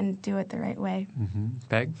sustain it and do it the right way. Mm-hmm.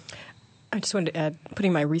 Peg? I just wanted to add,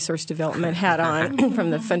 putting my resource development hat on from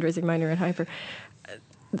the fundraising minor at Hyper.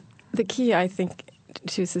 The key, I think,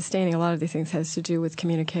 to sustaining a lot of these things has to do with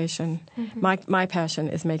communication. Mm-hmm. My passion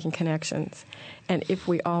is making connections. And if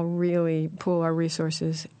we all really pool our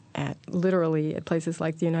resources literally at places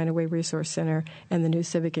like the United Way Resource Center and the new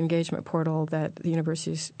civic engagement portal that the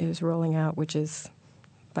university is rolling out, which is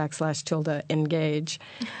 /engage.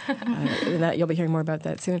 That you'll be hearing more about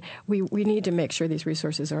that soon. We need to make sure these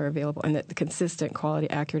resources are available and that the consistent, quality,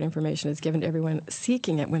 accurate information is given to everyone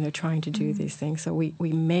seeking it when they're trying to do these things. So we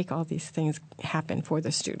make all these things happen for the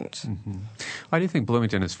students. Mm-hmm. Why do you think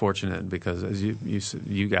Bloomington is fortunate? Because as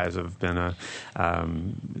you guys have been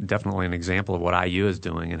definitely an example of what IU is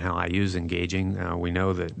doing and how IU is engaging. We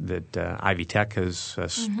know that Ivy Tech has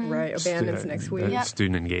abandons next week.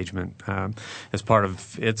 Student engagement as part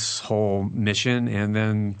of its whole mission, and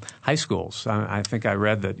then high schools. I think I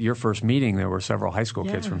read that your first meeting, there were several high school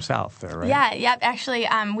kids from South there, right? Yeah. Actually,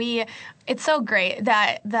 it's so great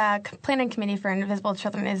that the planning committee for Invisible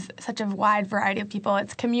Children is such a wide variety of people.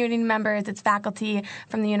 It's community members, it's faculty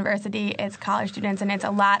from the university, it's college students, and it's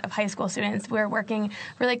a lot of high school students. We're working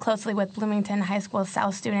really closely with Bloomington High School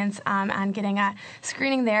South students on getting a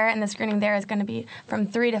screening there, and the screening there is going to be from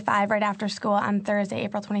 3 to 5 right after school on Thursday,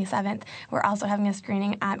 April 27th. We're also having a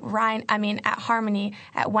screening at Harmony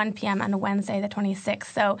at 1 p.m. on Wednesday, the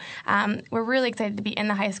 26th. So we're really excited to be in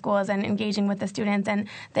the high schools and engaging with the students, and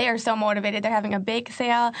they are so motivated. They're having a bake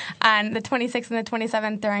sale on the 26th and the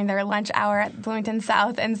 27th during their lunch hour at Bloomington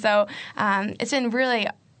South, and so it's been really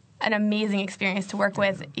an amazing experience to work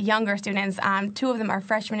with younger students. 2 of them are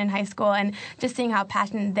freshmen in high school, and just seeing how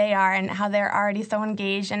passionate they are and how they're already so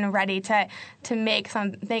engaged and ready to make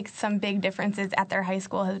some big differences at their high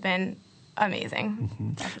school has been amazing.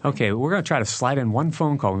 Mm-hmm. Okay, we're going to try to slide in one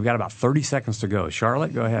phone call. We've got about 30 seconds to go.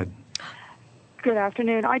 Charlotte, go ahead. Good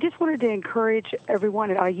afternoon. I just wanted to encourage everyone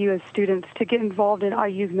at IU as students to get involved in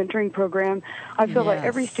IU's mentoring program. I feel like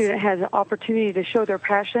every student has an opportunity to show their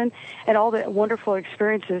passion and all the wonderful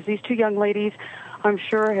experiences. These 2 young ladies, I'm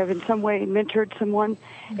sure, have in some way mentored someone,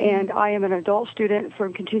 and I am an adult student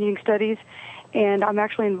from continuing studies, and I'm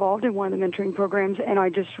actually involved in one of the mentoring programs, and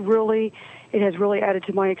it has really added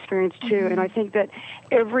to my experience, too. And I think that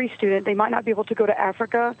every student, they might not be able to go to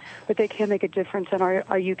Africa, but they can make a difference on our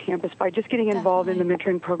IU campus by just getting involved in the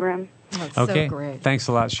mentoring program. That's okay. So great. Thanks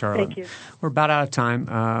a lot, Charlotte. Thank you. We're about out of time.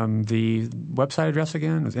 The website address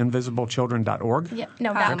again is invisiblechildren.org? Yep.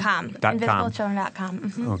 No, .com. Invisiblechildren.com.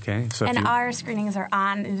 Mm-hmm. Okay. So our screenings are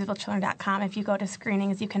on invisiblechildren.com. If you go to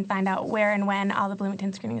screenings, you can find out where and when all the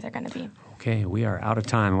Bloomington screenings are going to be. Okay, we are out of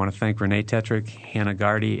time. I want to thank Renee Tetrick, Hannah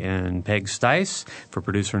Gardy, and Peg Stice, for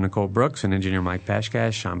producer Nicole Brooks and engineer Mike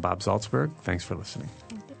Pashkash. I'm Bob Salzberg. Thanks for listening.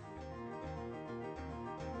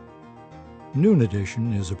 Noon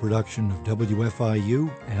Edition is a production of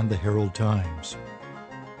WFIU and the Herald Times.